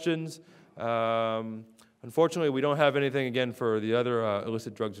questions. Unfortunately, we don't have anything, again, for the other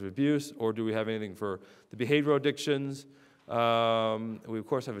illicit drugs of abuse, or do we have anything for the behavioral addictions? We, of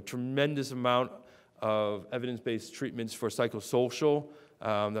course, have a tremendous amount of evidence-based treatments for psychosocial.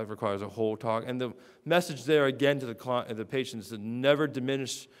 That requires a whole talk. And the message there, again, to the patients, is to never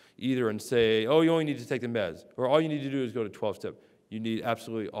diminish either and say, oh, you only need to take the meds, or all you need to do is go to 12-step. You need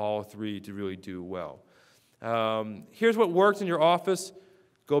absolutely all three to really do well. Here's what works in your office.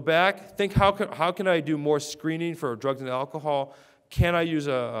 Go back, think how can I do more screening for drugs and alcohol? Can I use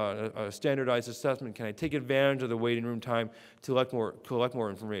a standardized assessment? Can I take advantage of the waiting room time to collect more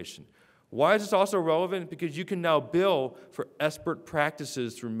information? Why is this also relevant? Because you can now bill for expert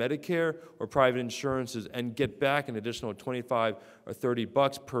practices through Medicare or private insurances and get back an additional $25 or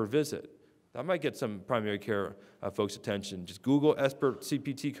 $30 per visit. That might get some primary care folks' attention. Just Google expert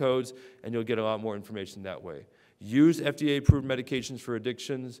CPT codes and you'll get a lot more information that way. Use FDA-approved medications for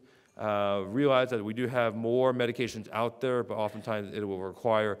addictions. Realize that we do have more medications out there, but oftentimes it will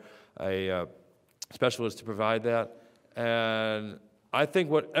require a specialist to provide that. And I think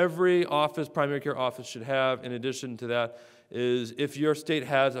what every office, primary care office, should have in addition to that is if your state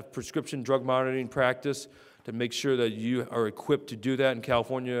has a prescription drug monitoring practice, to make sure that you are equipped to do that. In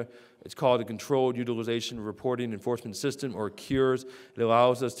California, it's called a Controlled Utilization Reporting Enforcement System, or CURES. It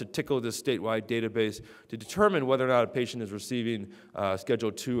allows us to tickle this statewide database to determine whether or not a patient is receiving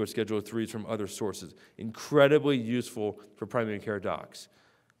Schedule 2 or Schedule 3s from other sources. Incredibly useful for primary care docs.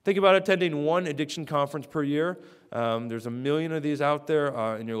 Think about attending one addiction conference per year. There's 1 million of these out there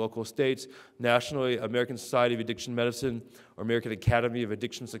in your local states. Nationally, American Society of Addiction Medicine or American Academy of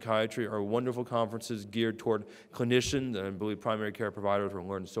Addiction Psychiatry are wonderful conferences geared toward clinicians, and I believe primary care providers will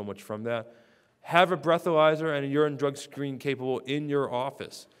learn so much from that. Have a breathalyzer and a urine drug screen capable in your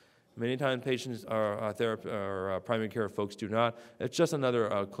office. Many times patients or primary care folks do not. It's just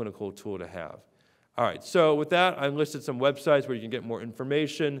another clinical tool to have. All right, so with that, I listed some websites where you can get more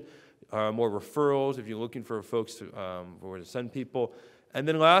information, more referrals if you're looking for folks where to send people. And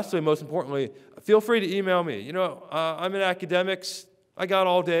then lastly, most importantly, feel free to email me. You know, I'm in academics. I got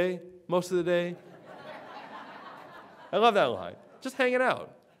all day, most of the day. I love that line. Just hanging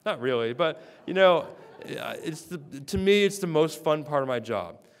out. Not really, but, you know, to me, it's the most fun part of my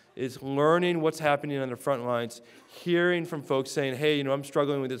job. It's learning what's happening on the front lines, hearing from folks saying, hey, you know, I'm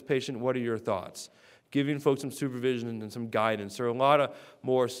struggling with this patient. What are your thoughts? Giving folks some supervision and some guidance. There are a lot of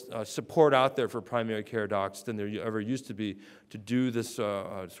more support out there for primary care docs than there ever used to be to do this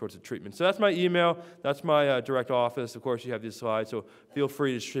sorts of treatment. So that's my email. That's my direct office. Of course, you have these slides, so feel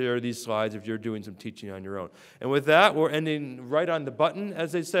free to share these slides if you're doing some teaching on your own. And with that, we're ending right on the button,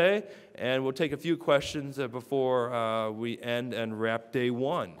 as they say, and we'll take a few questions before we end and wrap day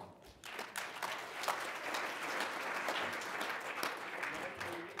one.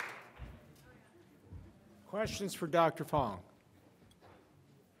 Questions for Dr. Fong?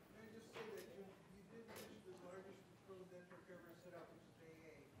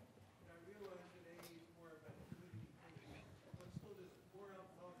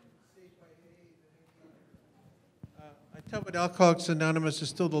 I tell what Alcoholics Anonymous is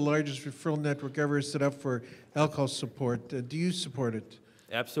still the largest referral network ever set up for alcohol support. Do you support it?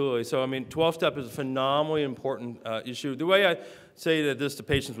 Absolutely. So, I mean, 12-step is a phenomenally important issue. The way I say this to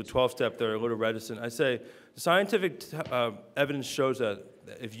patients with 12-step, they're a little reticent. I say, scientific evidence shows that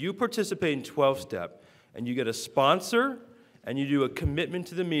if you participate in 12-step and you get a sponsor and you do a commitment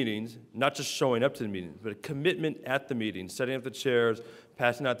to the meetings, not just showing up to the meetings, but a commitment at the meetings, setting up the chairs,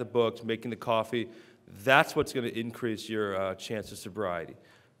 passing out the books, making the coffee, that's what's going to increase your chance of sobriety.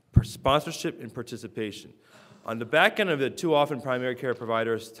 Sponsorship and participation. On the back end of it, too often primary care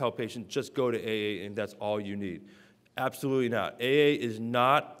providers tell patients, just go to AA and that's all you need. Absolutely not. AA is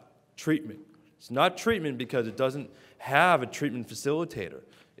not treatment. It's not treatment because it doesn't have a treatment facilitator.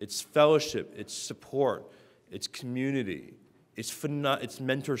 It's fellowship, it's support, it's community, it's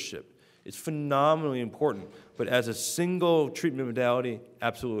mentorship. It's phenomenally important, but as a single treatment modality,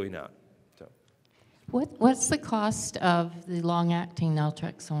 absolutely not. So, what's the cost of the long-acting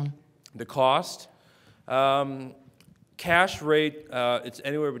naltrexone? The cost? Cash rate, it's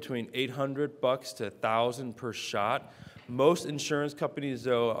anywhere between $800 to $1,000 per shot. Most insurance companies,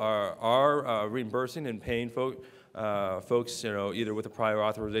 though, are reimbursing and paying folks, you know, either with a prior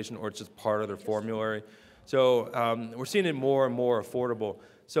authorization or it's just part of their formulary. So we're seeing it more and more affordable.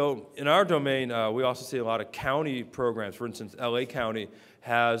 So in our domain, we also see a lot of county programs. For instance, LA County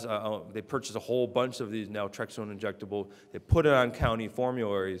has, they purchase a whole bunch of these naltrexone injectable. They put it on county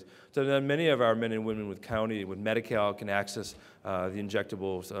formularies. So then many of our men and women with Medi-Cal can access the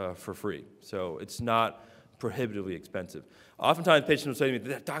injectables for free. So it's not prohibitively expensive. Oftentimes patients will say to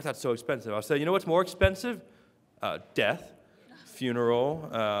me, "Doc, that's so expensive." I'll say, you know what's more expensive? Death. Funeral,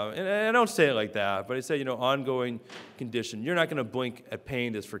 and I don't say it like that, but I say, ongoing condition. You're not going to blink at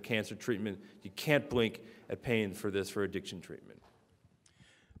paying this for cancer treatment. You can't blink at paying for this for addiction treatment.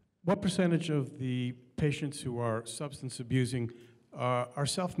 What percentage of the patients who are substance abusing are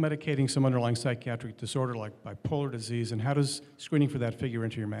self-medicating some underlying psychiatric disorder like bipolar disease, and how does screening for that figure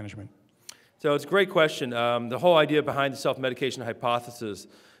into your management? So it's a great question. The whole idea behind the self-medication hypothesis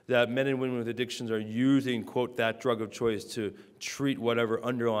that men and women with addictions are using, quote, that drug of choice to treat whatever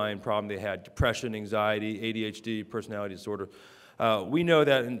underlying problem they had, depression, anxiety, ADHD, personality disorder. We know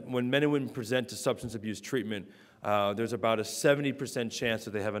that when men and women present to substance abuse treatment, there's about a 70% chance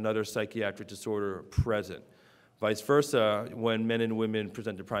that they have another psychiatric disorder present. Vice versa, when men and women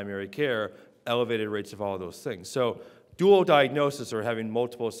present to primary care, elevated rates of all of those things. So dual diagnosis or having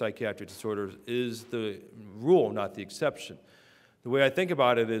multiple psychiatric disorders is the rule, not the exception. The way I think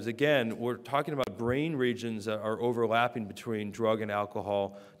about it is, again, we're talking about brain regions that are overlapping between drug and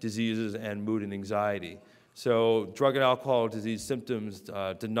alcohol diseases and mood and anxiety. So drug and alcohol disease symptoms,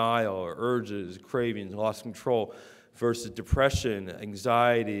 denial, or urges, cravings, loss of control, versus depression,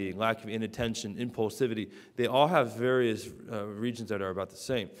 anxiety, lack of inattention, impulsivity, they all have various regions that are about the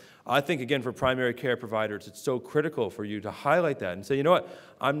same. I think, again, for primary care providers, it's so critical for you to highlight that and say, you know what,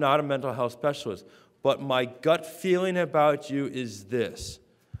 I'm not a mental health specialist, but my gut feeling about you is this.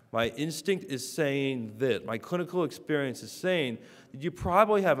 My instinct is saying this. My clinical experience is saying that you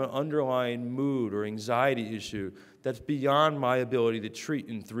probably have an underlying mood or anxiety issue that's beyond my ability to treat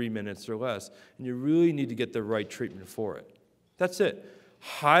in 3 minutes or less, and you really need to get the right treatment for it. That's it.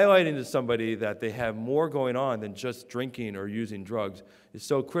 Highlighting to somebody that they have more going on than just drinking or using drugs is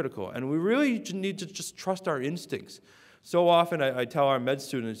so critical, and we really need to just trust our instincts. So often I tell our med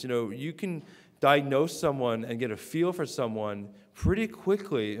students, you can diagnose someone and get a feel for someone pretty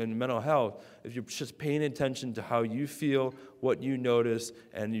quickly in mental health if you're just paying attention to how you feel, what you notice,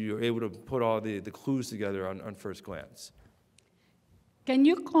 and you're able to put all the clues together on first glance. Can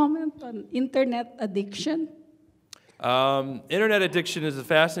you comment on internet addiction? Internet addiction is a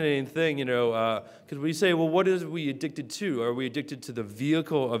fascinating thing, because we say, well, what is we addicted to? Are we addicted to the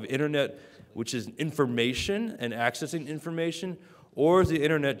vehicle of internet, which is information and accessing information? Or is the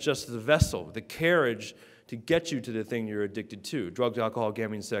internet just the vessel, the carriage to get you to the thing you're addicted to? Drugs, alcohol,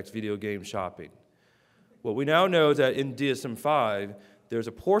 gambling, sex, video games, shopping. What we now know is that in DSM-5, there's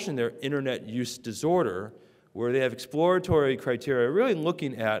a portion there, internet use disorder, where they have exploratory criteria really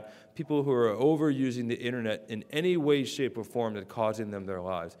looking at people who are overusing the internet in any way, shape, or form that's causing them their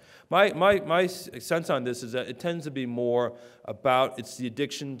lives. My sense on this is that it tends to be more about it's the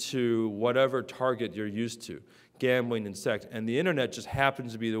addiction to whatever target you're used to, gambling and sex, and the internet just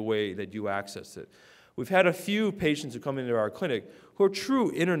happens to be the way that you access it. We've had a few patients who come into our clinic who are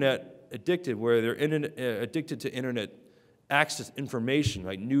true internet addicted, where they're addicted to internet access information,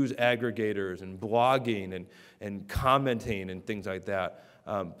 like news aggregators and blogging and commenting and things like that.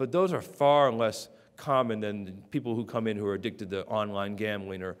 But those are far less common than people who come in who are addicted to online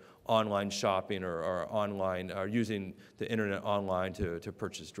gambling or online shopping or using the internet online to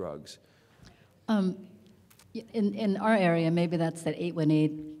purchase drugs. In our area, maybe that's that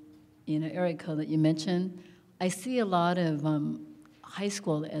 818 area code that you mentioned. I see a lot of high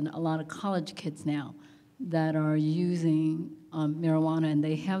school and a lot of college kids now that are using marijuana, and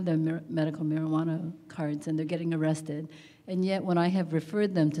they have their medical marijuana cards, and they're getting arrested. And yet, when I have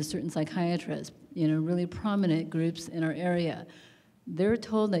referred them to certain psychiatrists, really prominent groups in our area, they're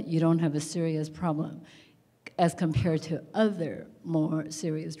told that you don't have a serious problem as compared to other more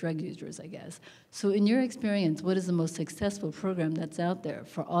serious drug users, I guess. So in your experience, what is the most successful program that's out there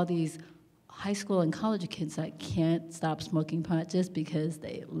for all these high school and college kids that can't stop smoking pot just because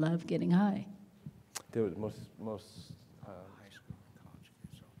they love getting high? There was most high school, college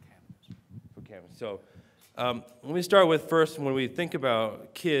kids, for cannabis. So let me start with first, when we think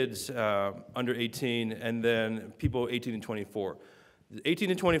about kids under 18 and then people 18 and 24. 18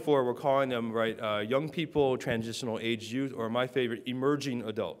 to 24, we're calling them, young people, transitional age youth, or my favorite, emerging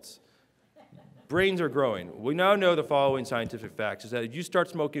adults. Brains are growing. We now know the following scientific facts, is that if you start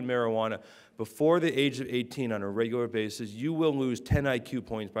smoking marijuana before the age of 18 on a regular basis, you will lose 10 IQ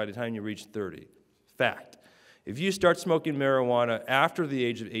points by the time you reach 30. Fact. If you start smoking marijuana after the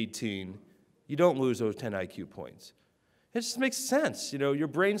age of 18, you don't lose those 10 IQ points. It just makes sense. You know, your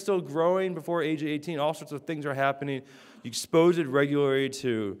brain's still growing before age 18. All sorts of things are happening. You expose it regularly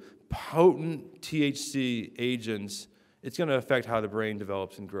to potent THC agents, it's going to affect how the brain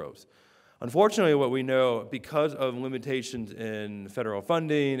develops and grows. Unfortunately, what we know, because of limitations in federal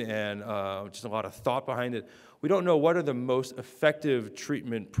funding and just a lot of thought behind it, we don't know what are the most effective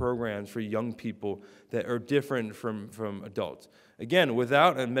treatment programs for young people that are different from adults. Again,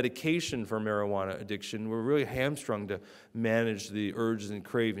 without a medication for marijuana addiction, we're really hamstrung to manage the urges and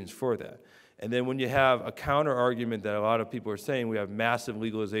cravings for that. And then when you have a counter argument that a lot of people are saying, we have massive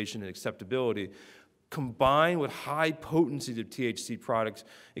legalization and acceptability, combined with high potency of THC products,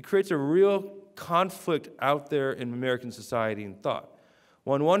 it creates a real conflict out there in American society and thought.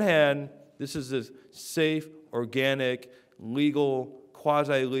 Well, on one hand, this is this safe, organic, legal,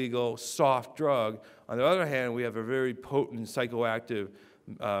 quasi-legal, soft drug. On the other hand, we have a very potent psychoactive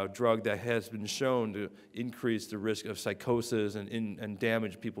drug that has been shown to increase the risk of psychosis and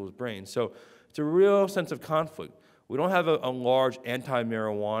damage people's brains. So it's a real sense of conflict. We don't have a large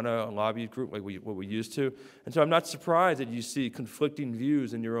anti-marijuana lobby group like what we used to. And so I'm not surprised that you see conflicting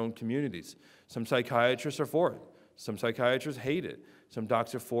views in your own communities. Some psychiatrists are for it. Some psychiatrists hate it. Some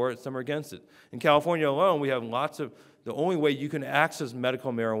docs are for it, some are against it. In California alone, we have lots of, the only way you can access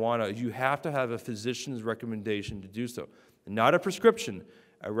medical marijuana is you have to have a physician's recommendation to do so. Not a prescription,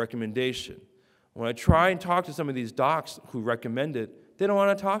 a recommendation. When I try and talk to some of these docs who recommend it, they don't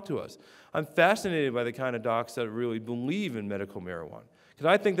want to talk to us. I'm fascinated by the kind of docs that really believe in medical marijuana. Because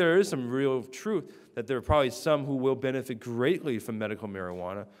I think there is some real truth that there are probably some who will benefit greatly from medical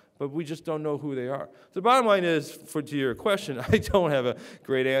marijuana, but we just don't know who they are. The bottom line is, to your question, I don't have a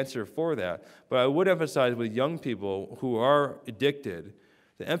great answer for that. But I would emphasize with young people who are addicted,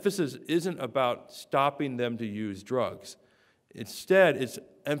 the emphasis isn't about stopping them to use drugs. Instead, it's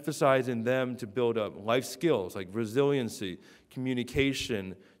emphasizing them to build up life skills like resiliency,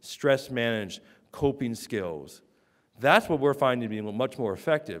 communication, stress management, coping skills. That's what we're finding to be much more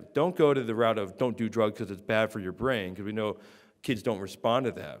effective. Don't go to the route of don't do drugs because it's bad for your brain, because we know kids don't respond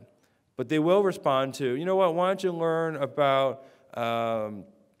to that. But they will respond to, you know what, why don't you learn about how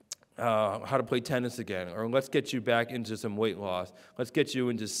to play tennis again, or let's get you back into some weight loss. Let's get you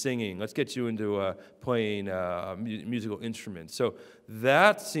into singing. Let's get you into playing musical instruments. So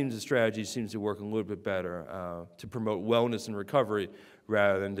that strategy seems to work a little bit better to promote wellness and recovery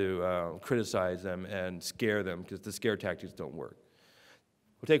rather than to criticize them and scare them, because the scare tactics don't work.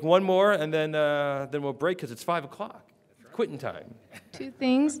 We'll take one more, and then we'll break, because it's 5 o'clock. Quitting time. Two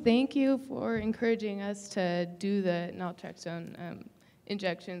things. Thank you for encouraging us to do the naltrexone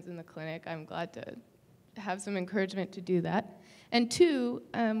injections in the clinic. I'm glad to have some encouragement to do that. And two,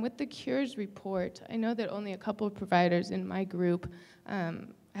 with the cures report, I know that only a couple of providers in my group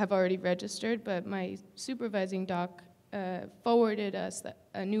have already registered, but my supervising doc forwarded us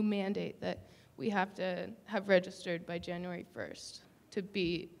a new mandate that we have to have registered by January 1st to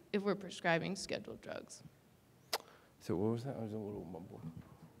be, if we're prescribing scheduled drugs. So what was that? I was a little mumble.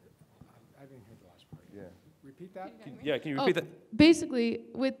 I didn't hear the last part. Yeah. Repeat that? Can you repeat that? Basically,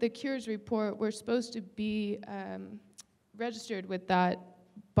 with the cures report, we're supposed to be registered with that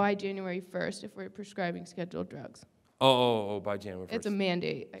by January 1st if we're prescribing scheduled drugs. By January 1st. It's a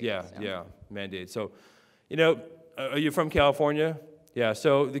mandate, I guess. Yeah, mandate. So, are you from California? Yeah,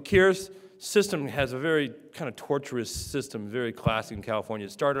 so the cures system has a very kind of torturous system, very classic in California.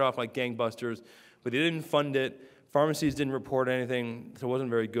 It started off like gangbusters, but they didn't fund it. Pharmacies didn't report anything, so it wasn't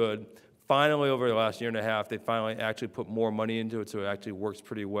very good. Finally, over the last year and a half, they finally actually put more money into it, so it actually works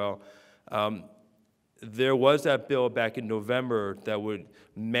pretty well. There was that bill back in November that would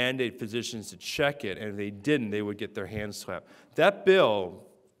mandate physicians to check it, and if they didn't, they would get their hands slapped. That bill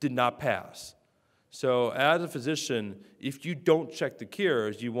did not pass. So as a physician, if you don't check the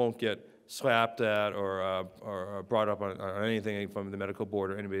cures, you won't get slapped at or brought up on anything from the medical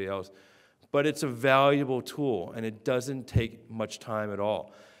board or anybody else. But it's a valuable tool, and it doesn't take much time at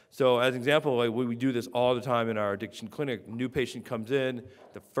all. So as an example, like we do this all the time in our addiction clinic. New patient comes in,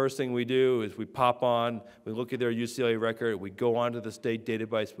 the first thing we do is we pop on, we look at their UCLA record, we go onto the state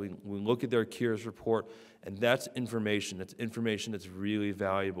database, we look at their cures report, and that's information. That's information that's really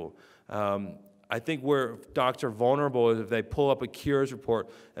valuable. I think where docs are vulnerable is if they pull up a cures report,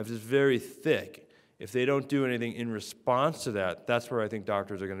 if it's very thick, if they don't do anything in response to that, that's where I think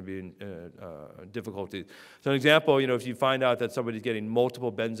doctors are going to be in difficulty. So an example, if you find out that somebody's getting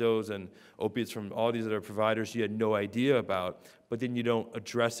multiple benzos and opiates from all these other providers you had no idea about, but then you don't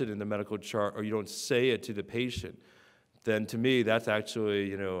address it in the medical chart or you don't say it to the patient, then to me that's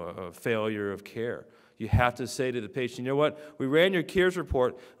actually a failure of care. You have to say to the patient, you know what, we ran your CARES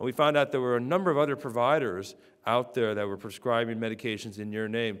report, and we found out there were a number of other providers out there that were prescribing medications in your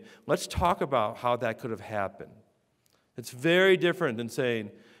name. Let's talk about how that could have happened. It's very different than saying,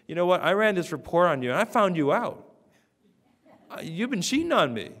 you know what, I ran this report on you, and I found you out. You've been cheating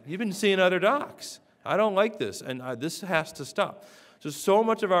on me. You've been seeing other docs. I don't like this, and this has to stop. So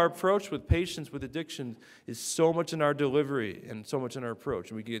much of our approach with patients with addiction is so much in our delivery and so much in our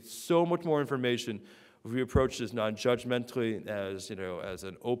approach. And we get so much more information if we approach this non-judgmentally as, as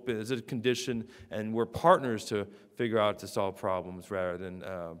an open, as a condition, and we're partners to figure out to solve problems rather than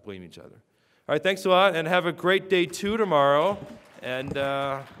blame each other. All right, thanks a lot, and have a great day 2 tomorrow, and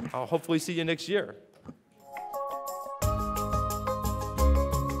I'll hopefully see you next year.